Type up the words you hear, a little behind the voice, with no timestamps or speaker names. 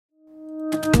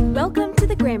Welcome to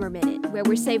the Grammar Minute, where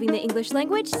we're saving the English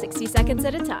language 60 seconds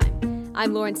at a time.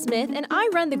 I'm Lauren Smith, and I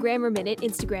run the Grammar Minute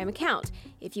Instagram account.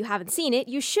 If you haven't seen it,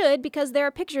 you should because there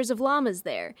are pictures of llamas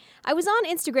there. I was on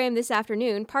Instagram this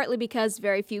afternoon, partly because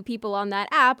very few people on that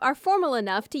app are formal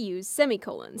enough to use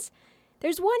semicolons.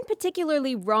 There's one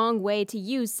particularly wrong way to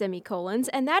use semicolons,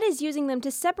 and that is using them to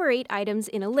separate items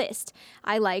in a list.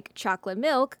 I like chocolate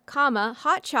milk, comma,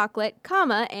 hot chocolate,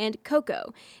 comma, and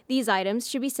cocoa. These items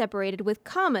should be separated with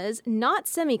commas, not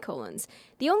semicolons.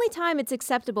 The only time it's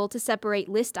acceptable to separate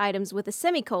list items with a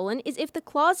semicolon is if the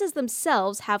clauses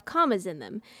themselves have commas in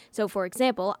them. So, for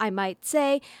example, I might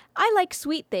say, I like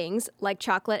sweet things like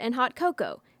chocolate and hot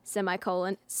cocoa.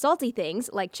 Semicolon, salty things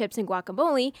like chips and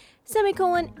guacamole,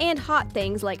 semicolon, and hot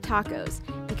things like tacos.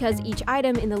 Because each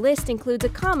item in the list includes a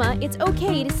comma, it's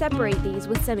okay to separate these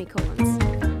with semicolons.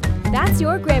 That's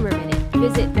your Grammar Minute.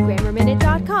 Visit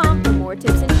thegrammarminute.com for more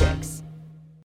tips and tricks.